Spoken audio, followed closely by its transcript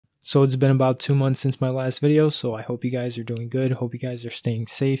So it's been about 2 months since my last video, so I hope you guys are doing good. Hope you guys are staying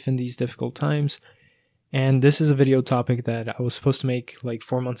safe in these difficult times. And this is a video topic that I was supposed to make like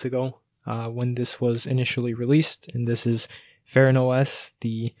 4 months ago when this was initially released. And this is Feren OS,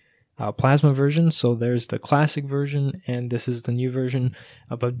 the Plasma version. So there's the classic version and this is the new version.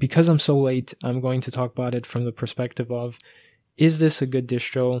 But because I'm so late, I'm going to talk about it from the perspective of, is this a good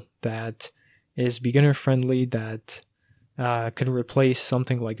distro that is beginner friendly, that could replace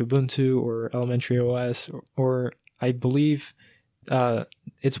something like Ubuntu or Elementary OS, or I believe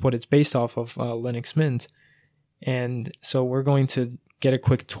it's what it's based off of, Linux Mint. And so we're going to get a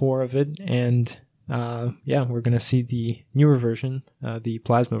quick tour of it, and yeah, we're going to see the newer version, the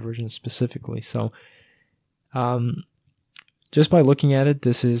Plasma version specifically. So just by looking at it,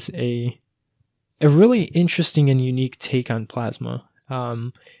 this is a really interesting and unique take on Plasma.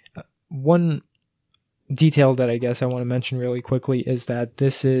 One detail that I guess I want to mention really quickly is that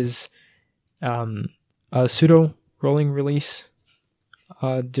this is a pseudo rolling release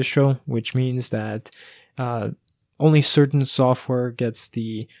distro, which means that only certain software gets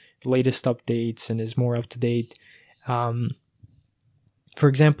the latest updates and is more up to date. For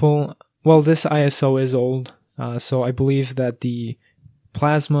example, well, this ISO is old, so I believe that the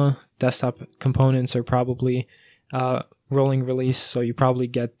Plasma desktop components are probably rolling release, so you probably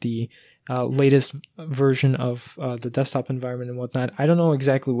get the latest version of the desktop environment and whatnot. I don't know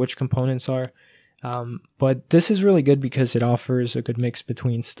exactly which components are, but this is really good because it offers a good mix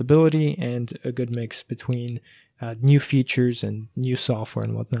between stability and a good mix between new features and new software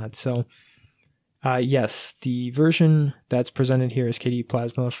and whatnot. So yes, the version that's presented here is KDE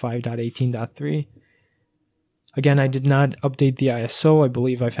Plasma 5.18.3. Again, I did not update the ISO. I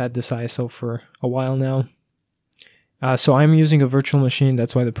believe I've had this ISO for a while now. So I'm using a virtual machine,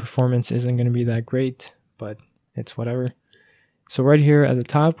 that's why the performance isn't going to be that great, but it's whatever. So right here at the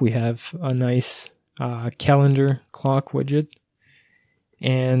top, we have a nice calendar clock widget.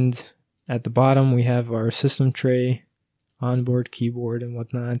 And at the bottom, we have our system tray, onboard keyboard, and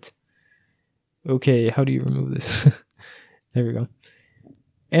whatnot. Okay, how do you remove this? There we go.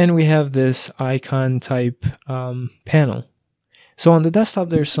 And we have this icon type panel. So on the desktop,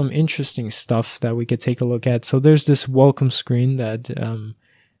 there's some interesting stuff that we could take a look at. So there's this welcome screen that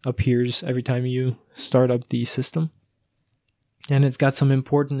appears every time you start up the system. And it's got some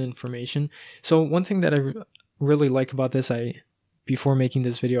important information. So one thing that I really like about this, before making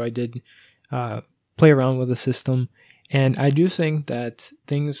this video, I did play around with the system. And I do think that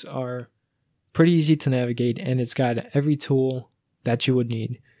things are pretty easy to navigate, and it's got every tool that you would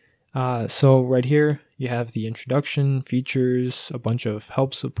need. So right here, you have the introduction, features, a bunch of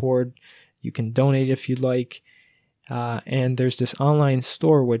help support. You can donate if you'd like. And there's this online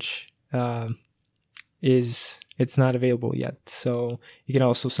store, which it's not available yet. So you can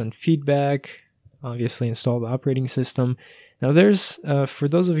also send feedback, obviously install the operating system. Now there's, for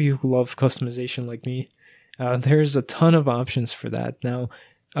those of you who love customization like me, there's a ton of options for that. Now,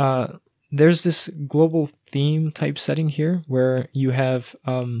 there's this global theme type setting here where you have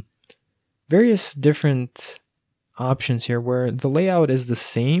various different options here where the layout is the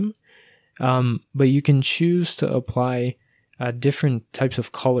same, but you can choose to apply different types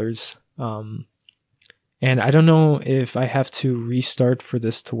of colors. And I don't know if I have to restart for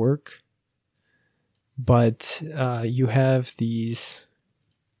this to work, but you have these.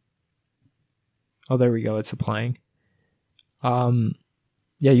 Oh, there we go. It's applying.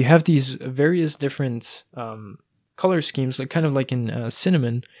 Yeah, you have these various different color schemes, like kind of like in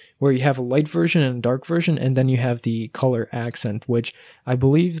Cinnamon, where you have a light version and a dark version, and then you have the color accent, which I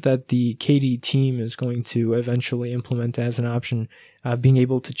believe that the KDE team is going to eventually implement as an option, being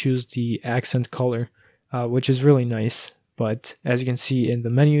able to choose the accent color, which is really nice. But as you can see in the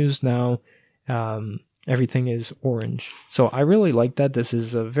menus now, everything is orange. So I really like that. This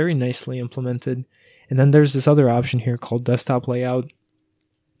is very nicely implemented. And then there's this other option here called desktop layout,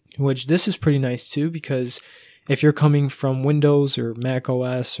 which this is pretty nice too, because if you're coming from Windows or Mac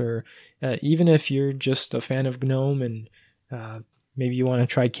OS, or even if you're just a fan of GNOME and maybe you want to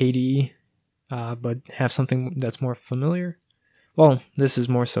try KDE, but have something that's more familiar. Well, this is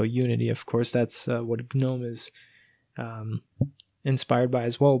more so Unity, of course. That's what GNOME is inspired by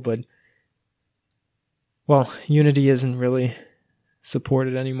as well. But, well, Unity isn't really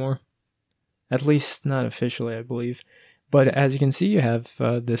supported anymore. At least not officially, I believe. But as you can see, you have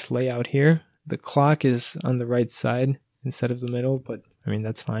this layout here. The clock is on the right side instead of the middle, but I mean,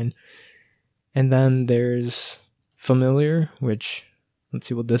 that's fine. And then there's familiar, which, let's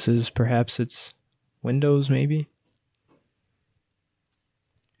see what this is. Perhaps it's Windows, maybe.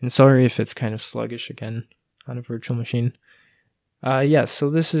 And sorry if it's kind of sluggish again on a virtual machine. Yes, so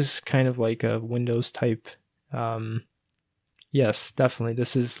this is kind of like a Windows type. Yes, definitely.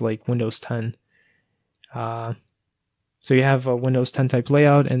 This is like Windows 10. So you have a Windows 10 type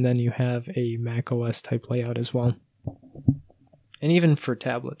layout, and then you have a Mac OS type layout as well. And even for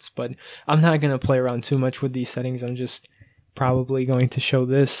tablets, but I'm not going to play around too much with these settings. I'm just probably going to show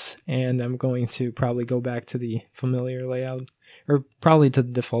this, and I'm going to probably go back to the familiar layout, or probably to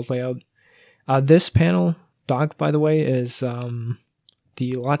the default layout. This panel dock, by the way, is the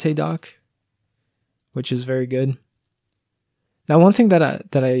Latte dock, which is very good. Now, one thing that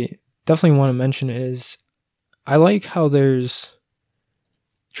I definitely want to mention is I like how there's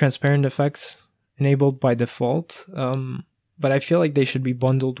transparent effects enabled by default, but I feel like they should be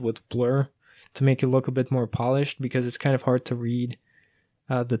bundled with blur to make it look a bit more polished, because it's kind of hard to read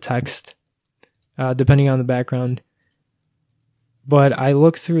the text depending on the background. But I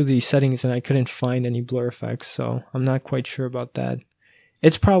looked through the settings and I couldn't find any blur effects, so I'm not quite sure about that.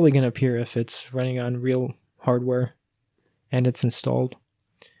 It's probably going to appear if it's running on real hardware and it's installed.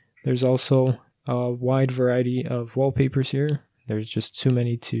 There's also a wide variety of wallpapers here. There's just too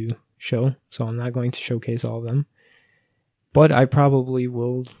many to show, so I'm not going to showcase all of them. But I probably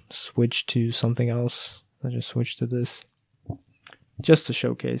will switch to something else. I'll just switch to this, just to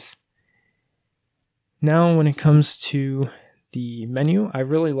showcase. Now, when it comes to the menu, I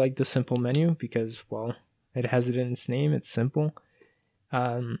really like the simple menu because, well, it has it in its name. It's simple.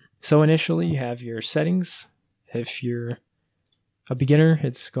 So initially, you have your settings. If you're a beginner,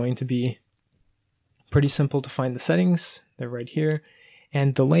 it's going to be pretty simple to find the settings. They're right here.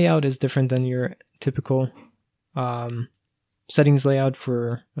 And the layout is different than your typical settings layout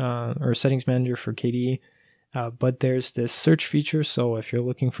for, or settings manager for KDE. But there's this search feature, so if you're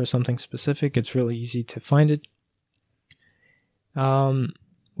looking for something specific, it's really easy to find it.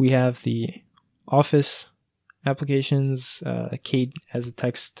 We have the Office applications, Kate as a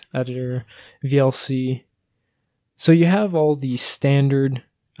text editor, VLC. So you have all the standard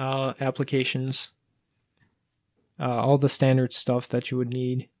applications, all the standard stuff that you would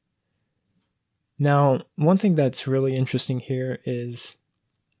need. Now, one thing that's really interesting here is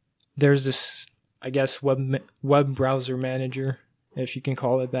there's this, I guess, web browser manager, if you can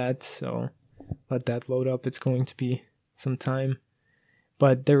call it that. So let that load up. It's going to be some time,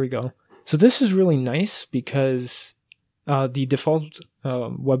 but there we go. So this is really nice because the default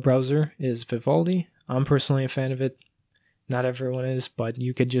web browser is Vivaldi. I'm personally a fan of it. Not everyone is, but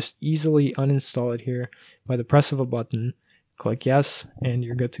you could just easily uninstall it here by the press of a button. Click yes, and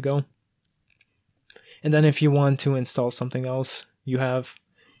you're good to go. And then if you want to install something else, you have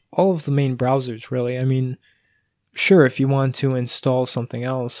all of the main browsers, really. I mean, sure, if you want to install something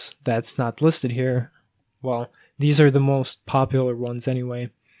else that's not listed here, well, these are the most popular ones anyway.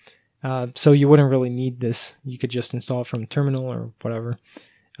 So you wouldn't really need this. You could just install from terminal or whatever.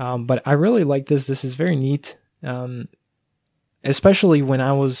 But I really like this. This is very neat. Especially when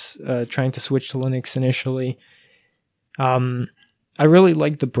I was trying to switch to Linux initially. I really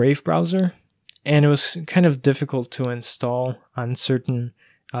liked the Brave browser, and it was kind of difficult to install on certain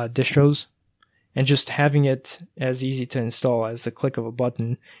distros, and just having it as easy to install as the click of a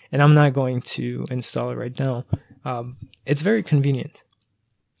button, and I'm not going to install it right now. It's very convenient.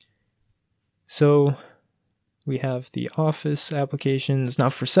 So we have the Office applications. Now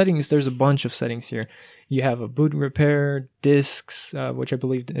for settings, there's a bunch of settings here. You have a boot repair, disks, which I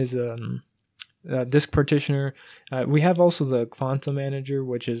believe is a disk partitioner. We have also the Quanta Manager,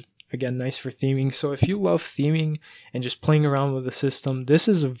 which is, again, nice for theming. So if you love theming and just playing around with the system, this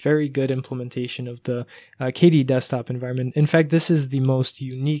is a very good implementation of the KDE desktop environment. In fact, this is the most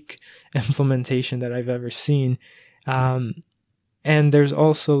unique implementation that I've ever seen. And there's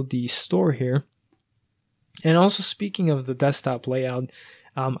also the store here. And also, speaking of the desktop layout,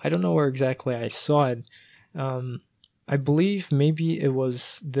 I don't know where exactly I saw it. I believe maybe it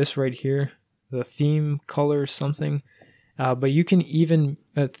was this right here, the theme color something. But you can even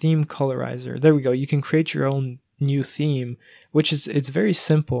theme Colorizer. There we go. You can create your own new theme, which is, it's very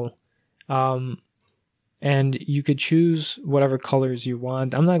simple. And you could choose whatever colors you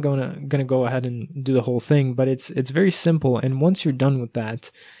want. I'm not gonna go ahead and do the whole thing, but it's very simple. And once you're done with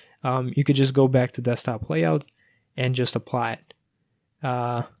that, you could just go back to desktop layout and just apply it.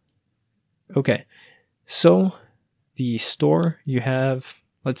 Okay, so the store, you have,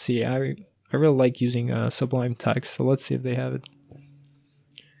 let's see, I really like using Sublime Text, so let's see if they have it.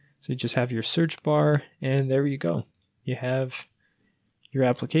 So you just have your search bar, and there you go. You have your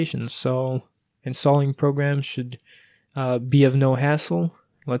applications. So installing programs should be of no hassle.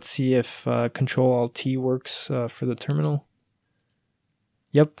 Let's see if Control-Alt-T works for the terminal.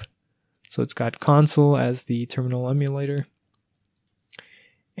 Yep. So it's got console as the terminal emulator.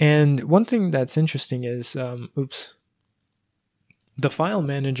 And one thing that's interesting is, the file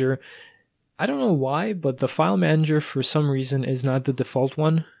manager. I don't know why, but the file manager for some reason is not the default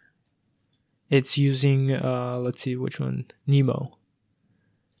one. It's using, let's see which one, Nemo.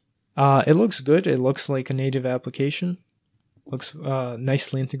 It looks good. It looks like a native application. Looks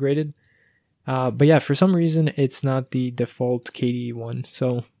nicely integrated. But yeah, for some reason, it's not the default KDE one.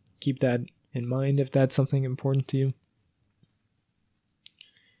 So keep that in mind if that's something important to you.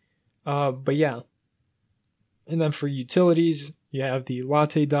 But yeah. And then for utilities, you have the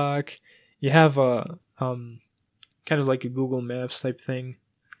Latte dock. You have a kind of like a Google Maps type thing.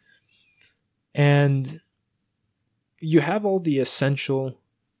 And you have all the essential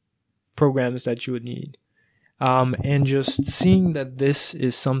programs that you would need. And just seeing that this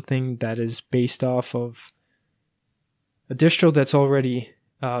is something that is based off of a distro that's already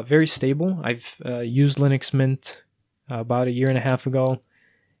very stable. I've used Linux Mint about 1.5 years ago,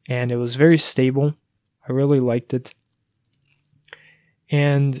 and it was very stable. I really liked it.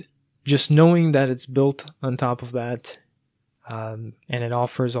 And just knowing that it's built on top of that, and it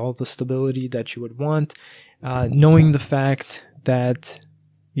offers all the stability that you would want, knowing the fact that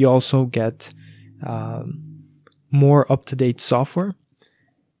you also get more up-to-date software,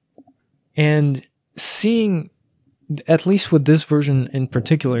 and seeing, at least with this version in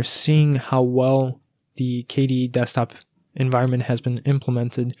particular, seeing how well the KDE desktop environment has been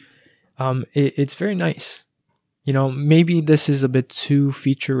implemented, it's very nice. You know, maybe this is a bit too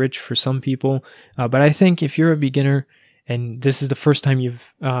feature-rich for some people, but I think if you're a beginner and this is the first time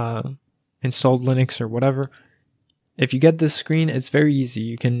you've installed Linux or whatever, if you get this screen, it's very easy.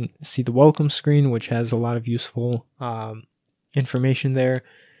 You can see the welcome screen, which has a lot of useful information there.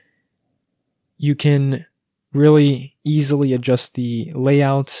 You can really easily adjust the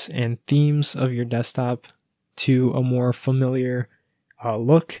layouts and themes of your desktop to a more familiar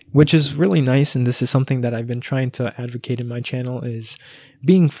look, which is really nice. And this is something that I've been trying to advocate in my channel, is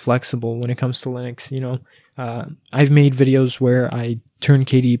being flexible when it comes to Linux. You know, I've made videos where I turn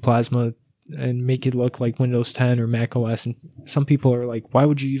KDE Plasma and make it look like Windows 10 or Mac OS, and some people are like, why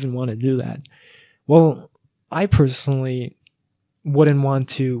would you even want to do that? Well, I personally wouldn't want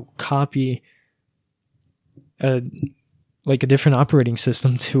to copy a different operating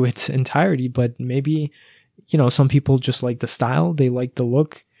system to its entirety, but maybe, you know, some people just like the style, they like the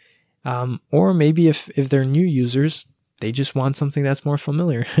look, or maybe if they're new users, they just want something that's more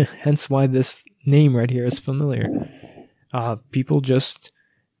familiar. Hence why this name right here is familiar. People just,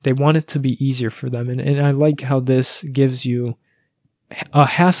 they want it to be easier for them, and I like how this gives you a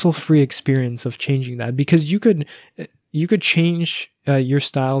hassle-free experience of changing that, because you could change your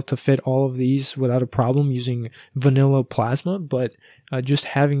style to fit all of these without a problem using vanilla Plasma, but just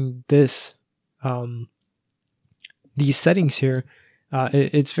having this these settings here,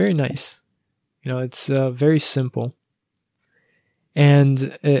 it's very nice. You know, it's very simple,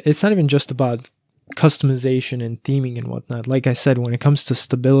 and it's not even just about customization and theming and whatnot. Like I said, when it comes to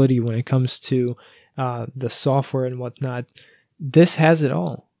stability, when it comes to the software and whatnot, this has it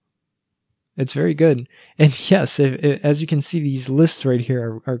all. It's very good. And yes, as you can see, these lists right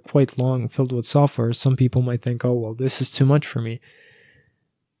here are quite long, filled with software. Some people might think, oh, well, this is too much for me.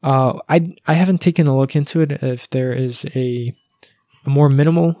 I haven't taken a look into it if there is a more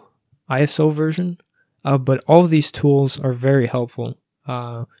minimal ISO version, but all of these tools are very helpful.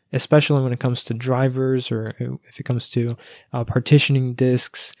 Especially when it comes to drivers, or if it comes to partitioning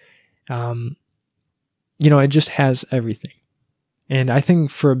disks. You know, it just has everything. And I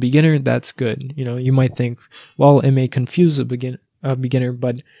think for a beginner, that's good. You know, you might think, well, it may confuse a beginner,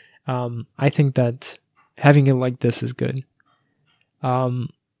 but I think that having it like this is good.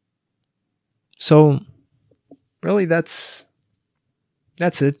 So really, that's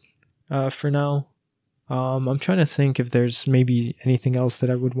it for now. I'm trying to think if there's maybe anything else that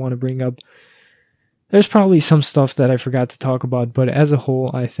I would want to bring up. There's probably some stuff that I forgot to talk about, but as a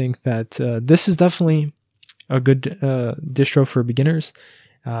whole, I think that this is definitely a good distro for beginners.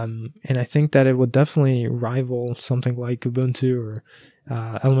 And I think that it would definitely rival something like Ubuntu or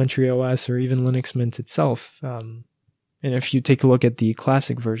Elementary OS or even Linux Mint itself. And if you take a look at the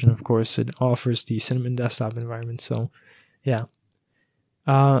classic version, of course, it offers the Cinnamon desktop environment. So, yeah.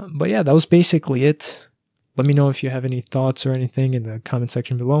 But yeah, that was basically it. Let me know if you have any thoughts or anything in the comment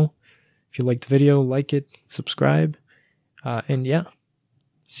section below. If you liked the video, like it, subscribe, and yeah,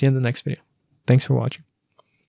 see you in the next video. Thanks for watching.